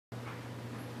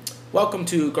Welcome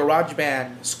to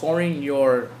GarageBand, scoring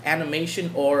your animation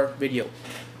or video.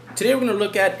 Today we're going to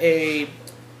look at a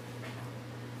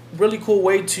really cool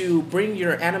way to bring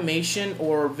your animation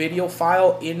or video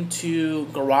file into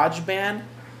GarageBand,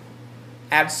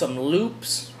 add some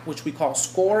loops, which we call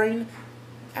scoring,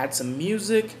 add some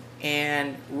music,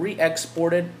 and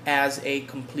re-export it as a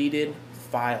completed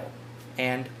file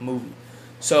and movie.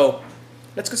 So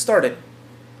let's get started.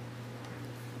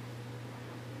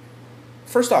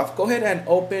 First off, go ahead and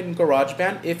open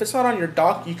GarageBand. If it's not on your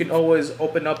dock, you can always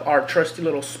open up our trusty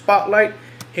little spotlight,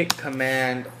 hit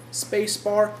Command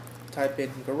Spacebar, type in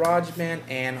GarageBand,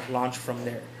 and launch from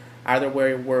there. Either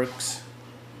way works.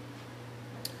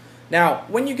 Now,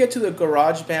 when you get to the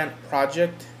GarageBand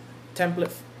project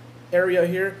template area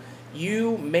here,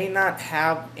 you may not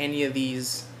have any of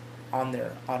these on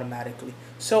there automatically.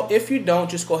 So if you don't,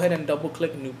 just go ahead and double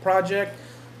click New Project.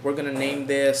 We're going to name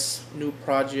this New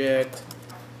Project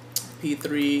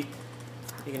P3.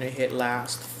 You're going to hit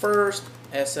last first,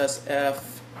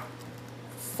 SSF,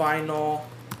 final,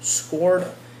 scored,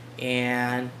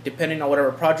 and depending on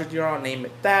whatever project you're on, name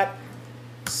it that.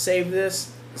 Save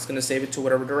this. It's going to save it to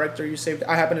whatever directory you saved.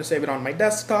 I happen to save it on my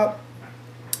desktop.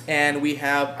 And we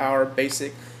have our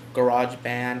basic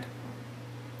GarageBand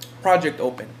project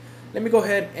open. Let me go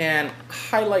ahead and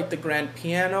highlight the grand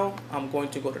piano. I'm going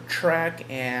to go to track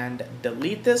and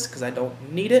delete this because I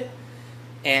don't need it.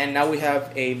 And now we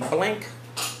have a blank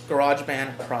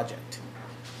GarageBand project.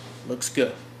 Looks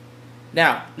good.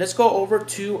 Now, let's go over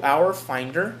to our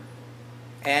Finder.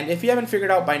 And if you haven't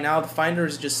figured out by now, the Finder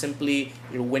is just simply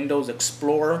your Windows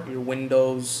Explorer, your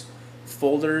Windows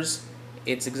folders.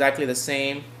 It's exactly the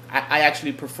same. I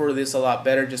actually prefer this a lot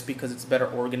better just because it's better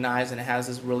organized and it has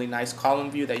this really nice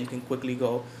column view that you can quickly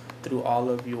go through all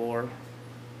of your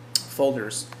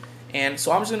folders. And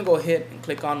so I'm just going to go ahead and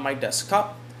click on my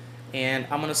desktop. And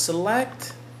I'm going to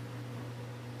select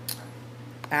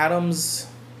Adam's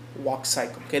walk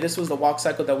cycle. Okay, this was the walk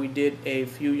cycle that we did a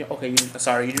few. Okay,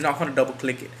 sorry, you do not want to double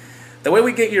click it. The way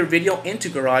we get your video into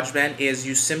GarageBand is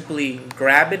you simply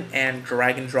grab it and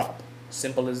drag and drop.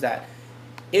 Simple as that.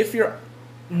 If your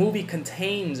movie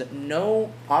contains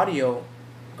no audio,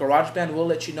 GarageBand will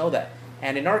let you know that.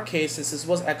 And in our case, since this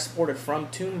was exported from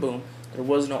Toon Boom, there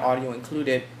was no audio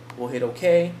included. We'll hit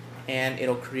OK. And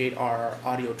it'll create our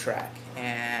audio track,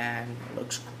 and it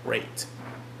looks great.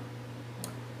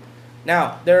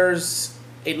 Now, there's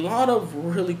a lot of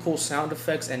really cool sound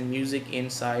effects and music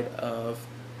inside of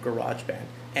GarageBand.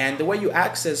 And the way you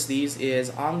access these is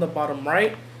on the bottom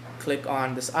right, click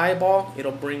on this eyeball.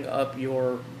 It'll bring up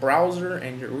your browser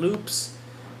and your loops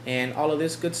and all of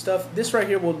this good stuff. This right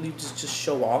here will just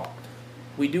show all.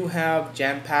 We do have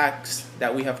jam packs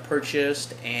that we have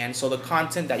purchased, and so the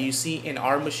content that you see in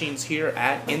our machines here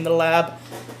in the lab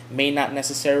may not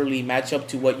necessarily match up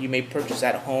to what you may purchase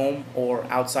at home or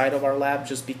outside of our lab,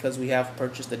 just because we have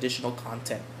purchased additional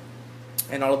content.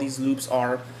 And all of these loops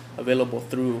are available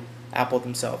through Apple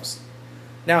themselves.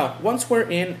 Now, once we're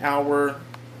in our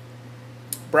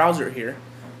browser here,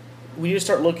 we need to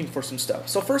start looking for some stuff.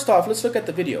 So first off, let's look at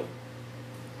the video.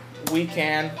 We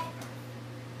can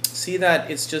see that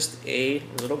it's just a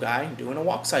little guy doing a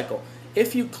walk cycle.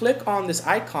 If you click on this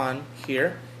icon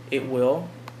here, it will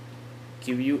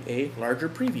give you a larger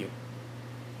preview.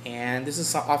 And this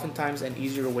is oftentimes an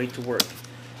easier way to work.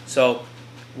 So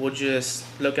we'll just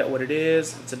look at what it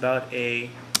is. It's about a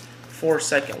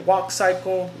 4-second walk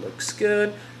cycle. Looks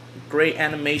good. Great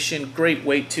animation, great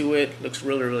weight to it. Looks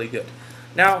really, really good.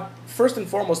 Now, first and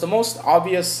foremost, the most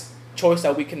obvious choice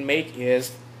that we can make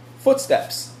is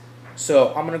footsteps. So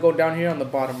I'm going to go down here on the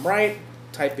bottom right,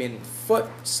 type in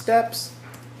footsteps,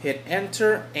 hit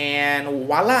enter, and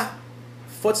voila,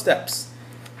 footsteps.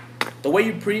 The way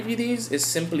you preview these is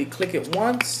simply click it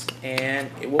once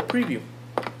and it will preview.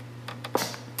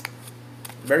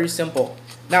 Very simple.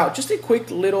 Now, just a quick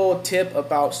little tip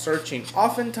about searching.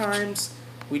 Oftentimes,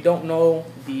 we don't know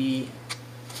the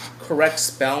correct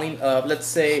spelling of, let's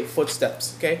say,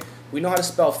 footsteps, okay? We know how to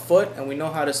spell foot and we know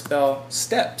how to spell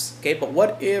steps, okay? But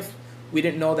what if we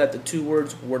didn't know that the two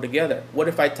words were together? What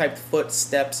if I typed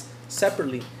footsteps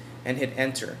separately and hit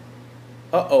enter?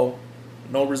 Uh-oh,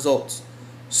 no results.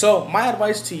 So my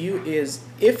advice to you is,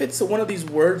 if it's one of these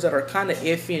words that are kind of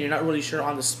iffy and you're not really sure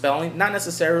on the spelling, not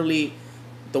necessarily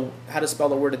how to spell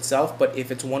the word itself, but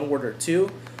if it's one word or two,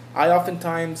 I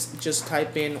oftentimes just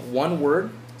type in one word,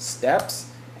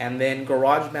 steps, and then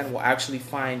GarageBand will actually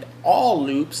find all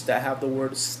loops that have the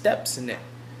word steps in it.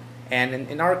 And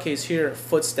in our case here,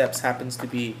 footsteps happens to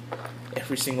be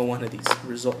every single one of these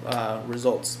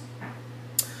results.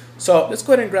 So let's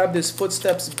go ahead and grab this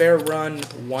footsteps bear run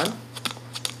 1.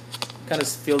 Kind of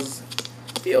feels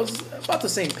about the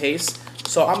same pace.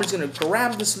 So I'm just gonna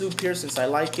grab this loop here since I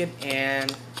like it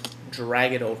and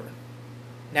drag it over.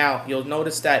 Now you'll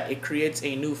notice that it creates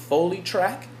a new Foley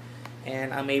track,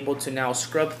 and I'm able to now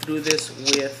scrub through this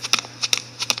with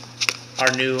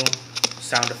our new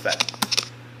sound effect.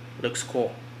 Looks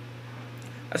cool.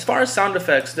 As far as sound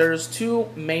effects, there's two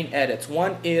main edits.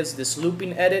 One is this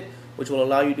looping edit, which will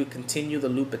allow you to continue the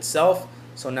loop itself.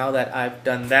 So now that I've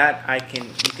done that,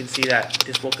 you can see that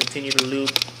this will continue to loop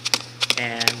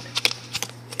and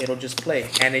it'll just play.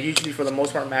 And it usually, for the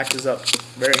most part, matches up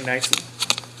very nicely.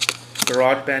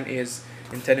 GarageBand is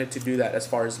intended to do that as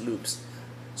far as loops.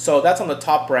 So that's on the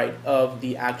top right of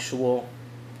the actual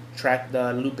track,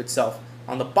 the loop itself.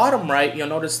 On the bottom right, you'll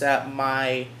notice that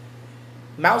my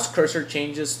mouse cursor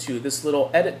changes to this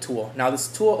little edit tool. Now this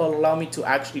tool will allow me to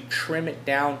actually trim it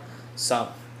down some.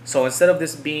 So instead of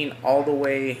this being all the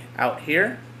way out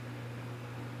here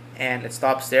and it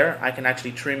stops there, I can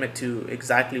actually trim it to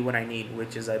exactly what I need,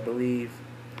 which is, I believe,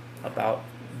 about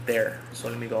there. So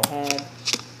let me go home,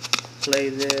 play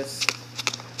this,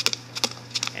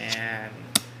 and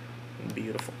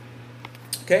beautiful.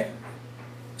 Okay,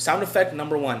 sound effect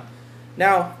number one.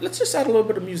 Now let's just add a little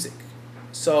bit of music.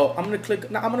 So I'm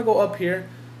gonna go up here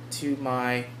to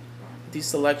these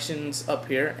selections up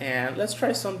here, and let's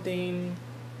try something.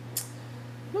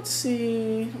 Let's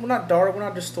see, we're not dark, we're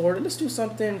not distorted. Let's do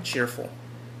something cheerful,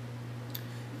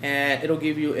 and it'll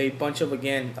give you a bunch of loops.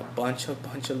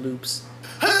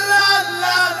 La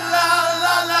la la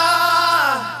la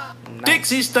la. Nice.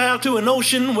 Dixie style to an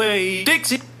ocean wave.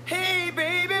 Dixie. Hey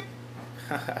baby.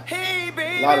 Hey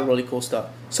baby. A lot of really cool stuff.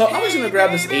 So I'm just gonna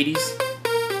grab this 80s.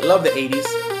 I love the 80s,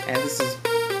 and this is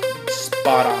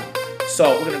spot on.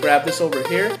 So we're gonna grab this over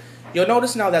here. You'll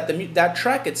notice now that that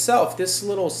track itself, this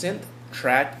little synth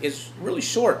track, is really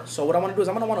short. So what I want to do is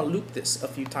I'm gonna want to loop this a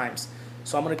few times.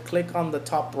 So I'm gonna click on the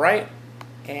top right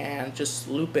and just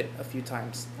loop it a few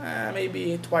times.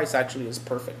 Maybe twice actually is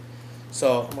perfect.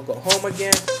 So I'm gonna go home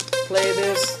again, play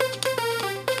this,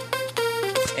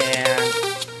 and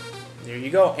there you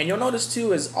go. And you'll notice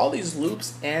too is all these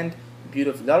loops end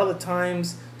beautifully. A lot of the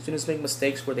times students make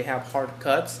mistakes where they have hard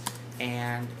cuts,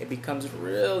 and it becomes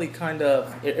really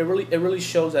it really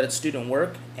shows that it's student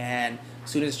work, and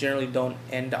students generally don't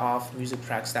end off music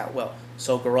tracks that well.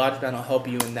 So GarageBand will help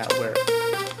you in that where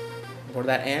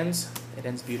that ends, it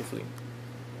ends beautifully.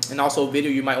 And also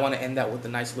video, you might want to end that with a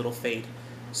nice little fade.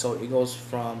 So it goes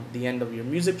from the end of your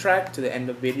music track to the end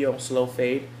of video, slow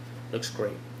fade. Looks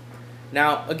great.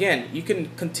 Now again, you can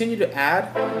continue to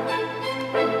add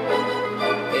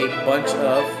a bunch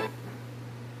of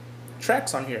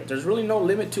tracks on here. There's really no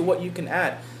limit to what you can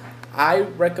add. I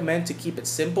recommend to keep it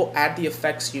simple. Add the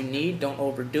effects you need. Don't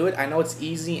overdo it. I know it's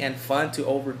easy and fun to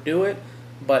overdo it,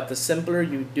 but the simpler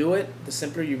you do it, the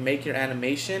simpler you make your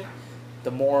animation,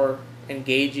 the more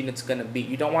engaging it's going to be.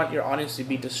 You don't want your audience to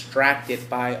be distracted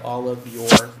by all of your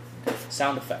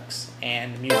sound effects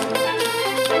and music.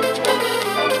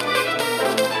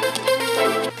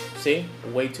 See?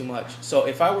 Way too much. So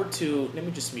if I were to, let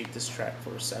me just mute this track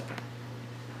for a second.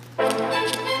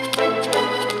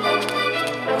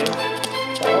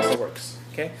 That also works.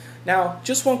 Okay. Now,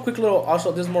 just one quick little.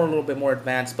 Also, this is a little bit more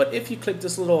advanced. But if you click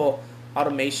this little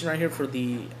automation right here for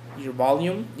your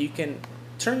volume, you can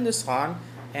turn this on,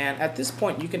 and at this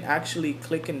point, you can actually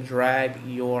click and drag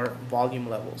your volume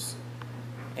levels,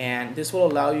 and this will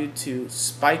allow you to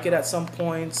spike it at some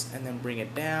points and then bring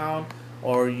it down,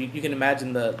 or you can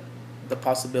imagine the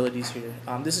possibilities here.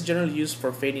 This is generally used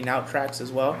for fading out tracks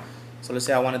as well. So let's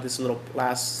say I wanted this little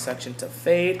last section to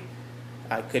fade,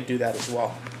 I could do that as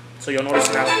well. So you'll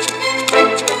notice now,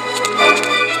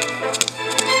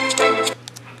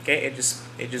 okay, it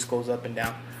just goes up and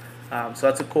down. So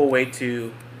that's a cool way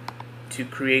to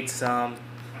create some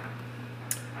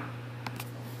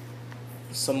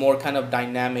more kind of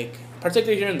dynamic,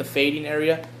 particularly here in the fading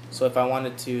area. So if I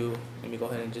wanted to, let me go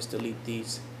ahead and just delete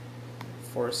these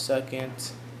for a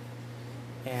second.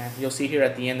 And you'll see here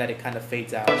at the end that it kind of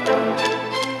fades out.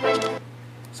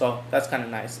 So that's kind of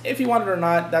nice. If you want it or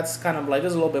not, that's kind of like, this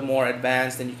is a little bit more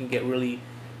advanced, and you can get really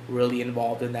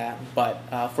involved in that. But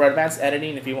for advanced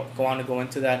editing, if you want to go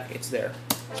into that, it's there.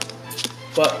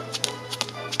 But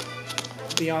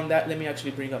beyond that, let me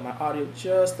actually bring up my audio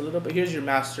just a little bit. Here's your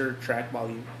master track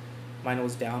volume. Mine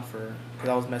was down because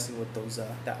I was messing with those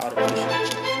that automation.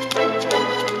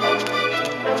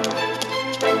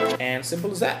 And simple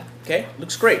as that. Okay,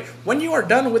 looks great. When you are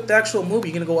done with the actual movie,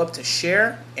 you're gonna go up to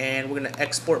share, and we're gonna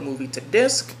export movie to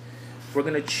disk. We're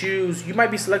gonna choose, you might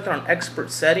be selected on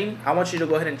expert setting. I want you to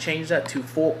go ahead and change that to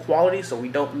full quality so we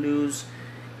don't lose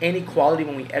any quality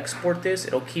when we export this.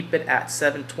 It'll keep it at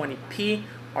 720p.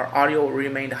 Our audio will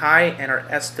remain high, and our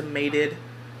estimated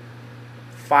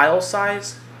file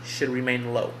size should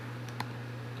remain low.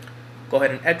 Go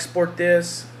ahead and export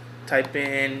this. Type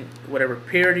in whatever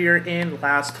period you're in,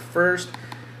 last, first,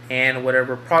 and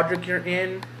whatever project you're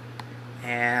in,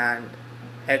 and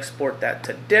export that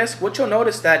to disk. What you'll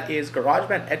notice that is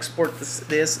GarageBand exports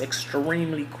this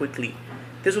extremely quickly.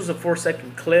 This was a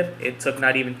 4-second clip. It took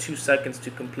not even 2 seconds to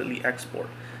completely export.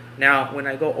 Now, when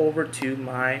I go over to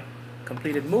my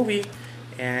completed movie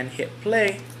and hit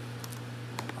play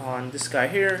on this guy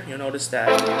here, you'll notice that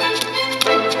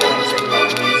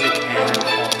music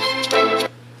and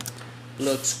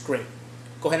looks great.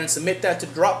 Go ahead and submit that to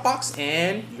Dropbox,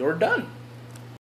 and you're done.